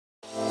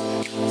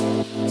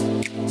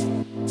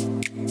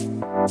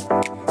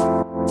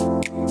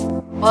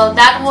Well,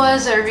 that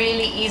was a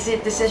really easy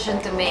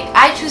decision to make.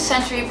 I choose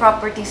Century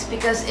Properties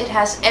because it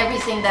has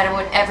everything that I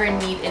would ever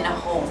need in a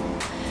home.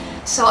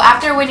 So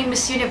after winning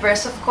Miss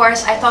Universe, of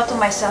course, I thought to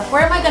myself,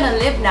 where am I gonna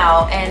live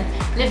now? And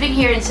living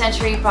here in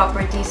Century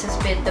Properties has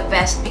been the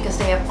best because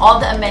they have all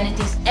the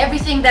amenities.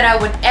 Everything that I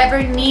would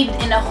ever need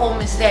in a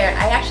home is there.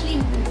 I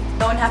actually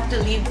don't have to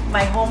leave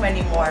my home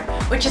anymore,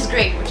 which is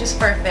great, which is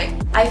perfect.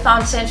 I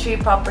found Century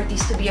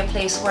Properties to be a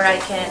place where I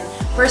can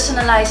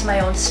personalize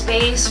my own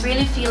space,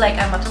 really feel like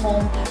I'm at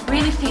home,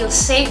 really feel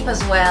safe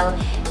as well,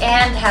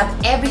 and have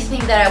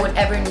everything that I would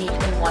ever need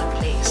in one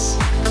place.